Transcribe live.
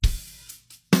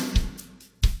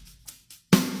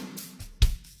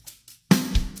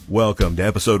Welcome to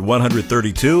episode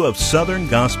 132 of Southern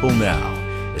Gospel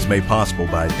Now. It's made possible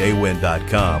by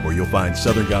Daywind.com, where you'll find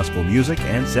Southern Gospel music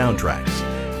and soundtracks.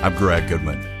 I'm Greg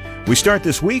Goodman. We start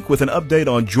this week with an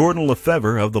update on Jordan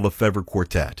LeFevre of the LeFevre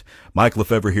Quartet. Mike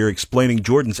LeFevre here explaining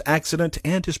Jordan's accident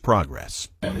and his progress.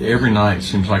 Every night,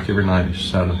 seems like every night, he's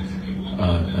just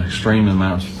had extreme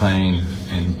amounts of pain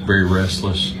and very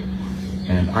restless.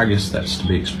 And I guess that's to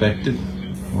be expected.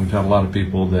 We've had a lot of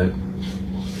people that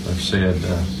have said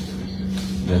that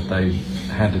they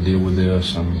had to deal with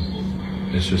this,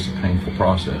 and it's just a painful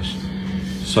process.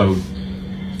 So,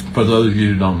 for those of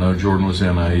you who don't know, Jordan was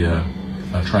in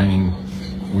a training.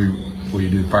 We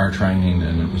do fire training,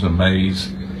 and it was a maze,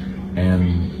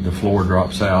 and the floor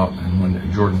drops out. And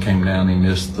when Jordan came down, he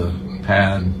missed the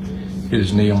pad, hit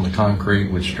his knee on the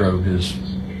concrete, which drove his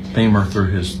femur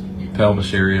through his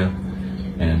pelvis area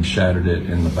and shattered it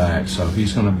in the back. So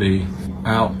he's going to be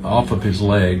out off of his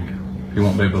leg. He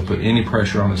won't be able to put any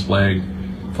pressure on his leg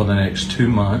for the next 2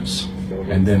 months.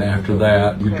 And then after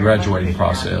that, the graduating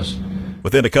process.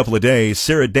 Within a couple of days,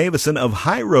 Sarah Davison of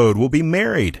High Road will be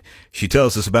married. She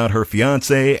tells us about her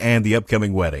fiancé and the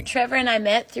upcoming wedding. Trevor and I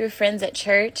met through friends at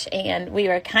church, and we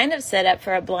were kind of set up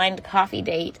for a blind coffee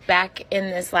date back in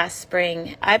this last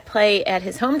spring. I play at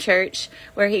his home church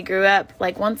where he grew up.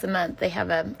 Like once a month, they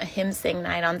have a hymn sing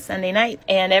night on Sunday night.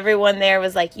 And everyone there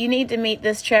was like, you need to meet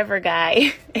this Trevor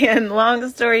guy. And long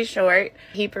story short,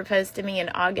 he proposed to me in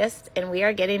August, and we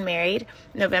are getting married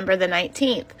November the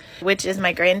 19th, which is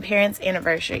my grandparents'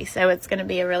 anniversary. So it's going to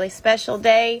be a really special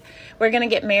day. We're going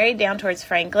to get married down towards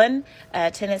Franklin,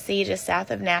 Tennessee, just south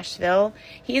of Nashville.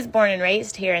 He's born and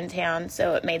raised here in town,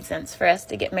 so it made sense for us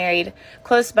to get married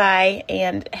close by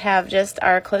and have just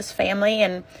our close family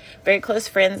and very close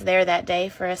friends there that day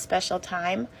for a special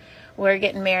time. We're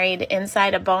getting married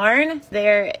inside a barn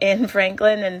there in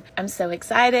Franklin, and I'm so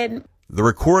excited. The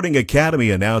Recording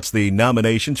Academy announced the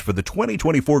nominations for the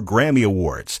 2024 GRAMMY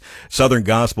Awards. Southern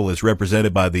Gospel is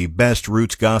represented by the Best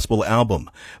Roots Gospel Album.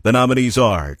 The nominees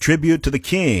are Tribute to the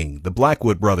King, the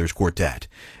Blackwood Brothers Quartet,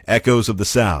 Echoes of the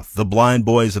South, the Blind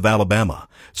Boys of Alabama,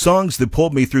 Songs That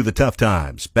Pulled Me Through the Tough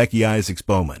Times, Becky Isaacs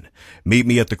Bowman, Meet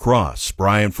Me at the Cross,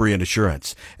 Brian Free and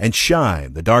Assurance, and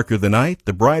Shine, the Darker the Night,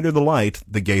 the Brighter the Light,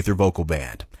 the Gaither Vocal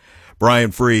Band.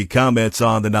 Brian Free comments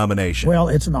on the nomination. Well,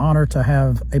 it's an honor to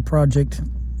have a project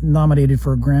nominated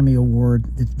for a Grammy Award.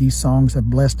 These songs have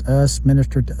blessed us,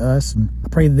 ministered to us, and I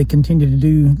pray that they continue to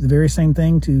do the very same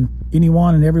thing to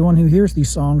anyone and everyone who hears these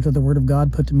songs, that the Word of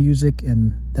God put to music,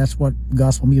 and that's what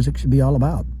gospel music should be all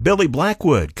about. Billy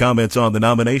Blackwood comments on the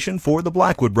nomination for the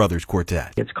Blackwood Brothers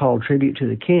Quartet. It's called Tribute to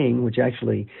the King, which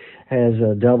actually has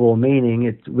a double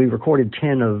meaning. We recorded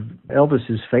 10 of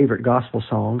Elvis's favorite gospel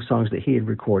songs that he had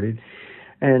recorded.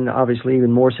 And obviously,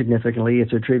 even more significantly,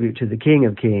 it's a tribute to the King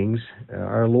of Kings,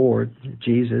 our Lord,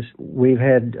 Jesus. We've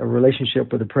had a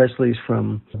relationship with the Presleys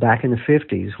from back in the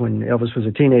 50s. When Elvis was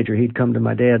a teenager, he'd come to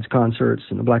my dad's concerts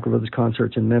and the Blackwood Brothers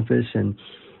concerts in Memphis, and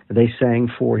they sang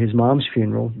for his mom's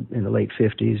funeral in the late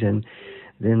 50s. And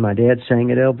then my dad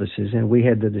sang at Elvis's, and we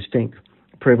had the distinct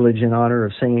privilege and honor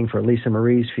of singing for Lisa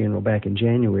Marie's funeral back in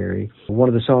January. One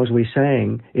of the songs we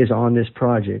sang is on this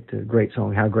project, a great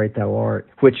song, How Great Thou Art,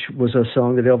 which was a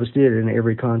song that Elvis did in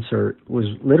every concert, was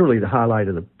literally the highlight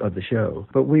of the show.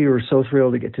 But we were so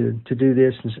thrilled to get to do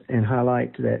this and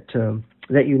highlight that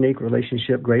unique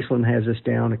relationship. Graceland has us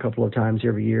down a couple of times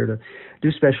every year to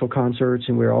do special concerts,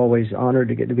 and we're always honored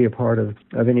to get to be a part of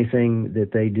anything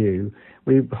that they do.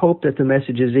 We hope that the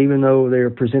messages, even though they're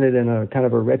presented in a kind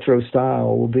of a retro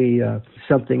style, will be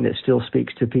something that still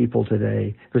speaks to people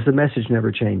today, because the message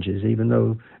never changes, even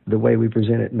though the way we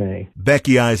present it may.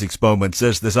 Becky Isaacs Bowman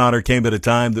says this honor came at a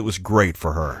time that was great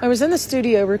for her. I was in the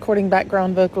studio recording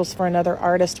background vocals for another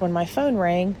artist when my phone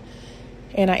rang,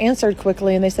 and I answered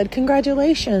quickly, and they said,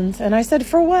 "Congratulations." And I said,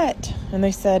 "For what?" And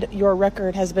they said, "Your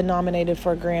record has been nominated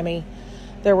for a Grammy."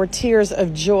 There were tears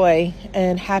of joy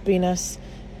and happiness,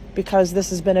 because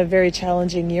this has been a very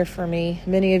challenging year for me.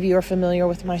 Many of you are familiar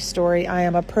with my story. I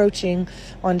am approaching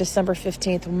on December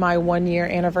 15th my 1-year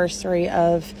anniversary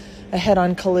of a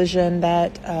head-on collision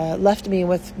that left me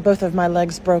with both of my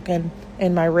legs broken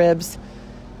and my ribs.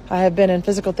 I have been in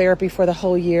physical therapy for the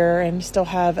whole year and still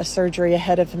have a surgery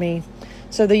ahead of me.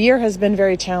 So the year has been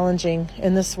very challenging,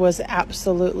 and this was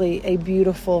absolutely a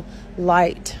beautiful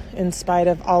light in spite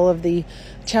of all of the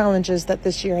challenges that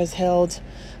this year has held.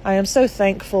 I am so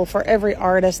thankful for every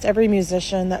artist, every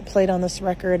musician that played on this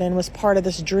record and was part of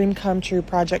this dream come true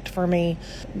project for me.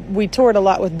 We toured a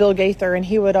lot with Bill Gaither, and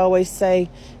he would always say,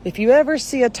 if you ever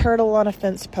see a turtle on a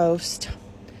fence post,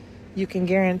 you can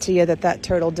guarantee you that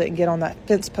turtle didn't get on that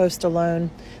fence post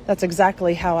alone. That's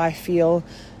exactly how I feel.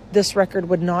 this record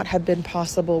would not have been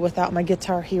possible without my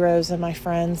guitar heroes and my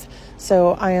friends.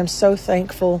 So I am so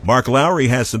thankful. Mark Lowry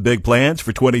has some big plans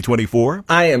for 2024.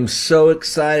 I am so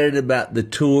excited about the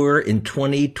tour in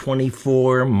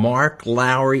 2024. Mark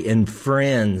Lowry and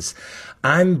Friends.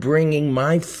 I'm bringing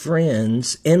my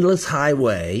friends Endless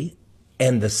Highway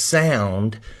and the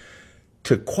Sound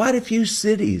to quite a few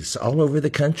cities all over the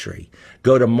country.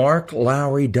 Go to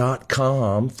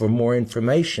marklowry.com for more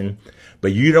information.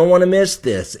 But you don't want to miss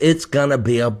this. It's going to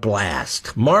be a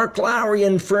blast. Mark Lowry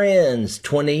and Friends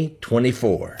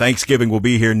 2024. Thanksgiving will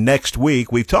be here next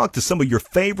week. We've talked to some of your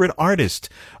favorite artists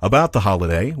about the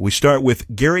holiday. We start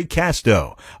with Gary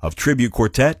Casto of Tribute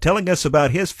Quartet telling us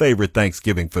about his favorite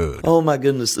Thanksgiving food. Oh my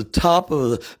goodness, the top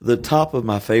of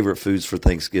my favorite foods for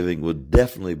Thanksgiving would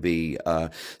definitely be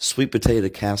sweet potato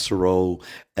casserole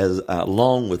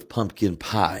along with pumpkin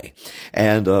pie.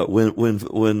 And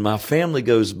when my family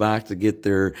goes back to get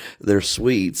their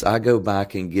sweets, I go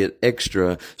back and get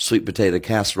extra sweet potato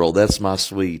casserole. That's my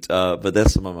sweet, but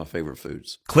that's some of my favorite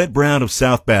foods. Clint Brown of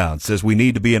Southbound says we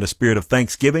need to be in a spirit of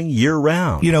Thanksgiving year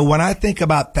round. You know, when I think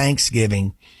about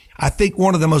Thanksgiving, I think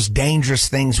one of the most dangerous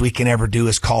things we can ever do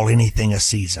is call anything a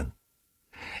season.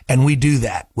 And we do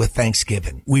that with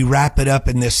Thanksgiving. We wrap it up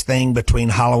in this thing between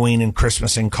Halloween and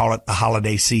Christmas and call it the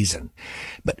holiday season.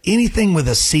 But anything with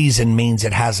a season means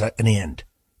it has an end.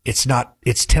 It's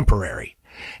temporary.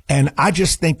 And I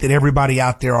just think that everybody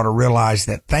out there ought to realize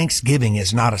that Thanksgiving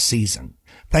is not a season.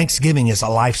 Thanksgiving is a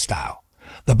lifestyle.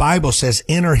 The Bible says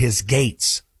enter his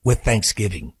gates with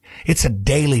thanksgiving. It's a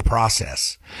daily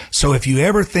process. So if you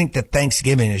ever think that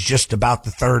Thanksgiving is just about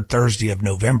the third Thursday of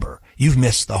November, you've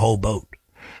missed the whole boat.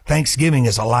 Thanksgiving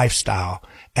is a lifestyle,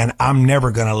 and I'm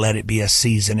never going to let it be a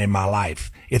season in my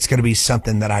life. It's going to be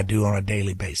something that I do on a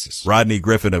daily basis. Rodney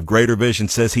Griffin of Greater Vision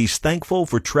says he's thankful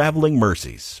for traveling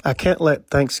mercies. I can't let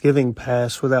Thanksgiving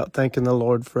pass without thanking the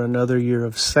Lord for another year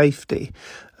of safety.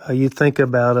 You think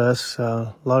about us,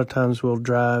 a lot of times we'll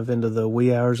drive into the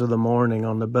wee hours of the morning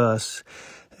on the bus,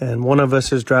 and one of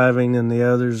us is driving and the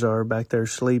others are back there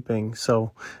sleeping.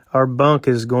 So our bunk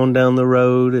is going down the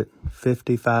road at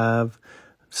 55,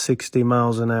 60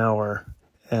 miles an hour.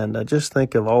 And just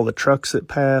think of all the trucks that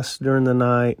pass during the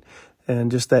night and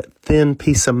just that thin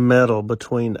piece of metal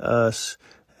between us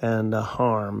and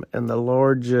harm. And the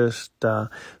Lord just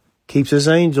keeps his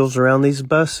angels around these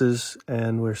buses,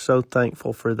 and we're so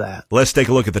thankful for that. Let's take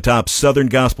a look at the top Southern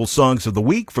Gospel songs of the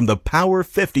week from the Power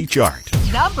 50 chart.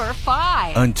 Number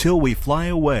 5. Until We Fly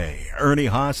Away, Ernie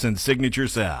Haas and Signature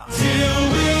Sound. Till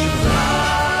we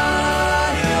fly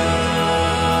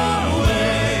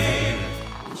away.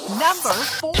 Number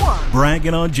 4.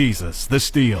 Bragging on Jesus, The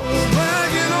Steels.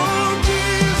 Bragging on Jesus.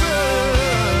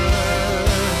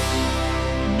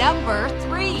 Number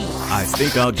 3. I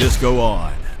Think I'll Just Go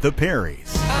On, The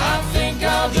Perrys. I think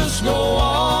I'll just go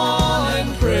on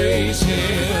and praise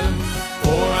him, for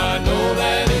I know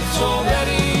that it's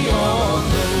already on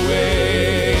the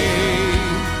way.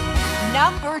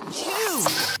 Number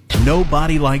 2.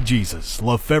 Nobody Like Jesus,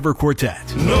 LeFevre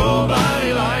Quartet.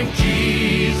 Nobody like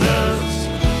Jesus,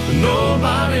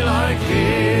 nobody like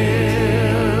him.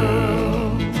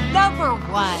 Number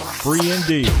 1. Free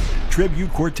Indeed,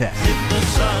 Tribute Quartet. If the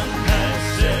Son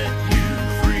has set you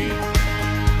free,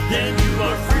 then you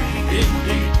are free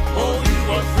indeed. Oh,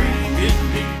 you are free indeed.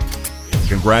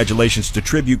 Congratulations to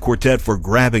Tribute Quartet for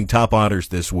grabbing top honors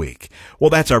this week. Well,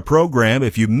 that's our program.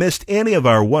 If you missed any of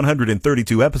our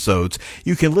 132 episodes,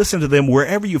 you can listen to them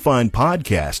wherever you find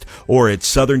podcasts or at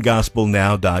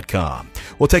southerngospelnow.com.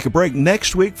 We'll take a break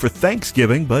next week for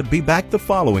Thanksgiving, but be back the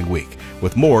following week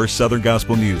with more Southern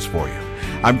Gospel news for you.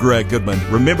 I'm Greg Goodman.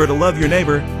 Remember to love your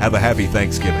neighbor. Have a happy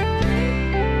Thanksgiving.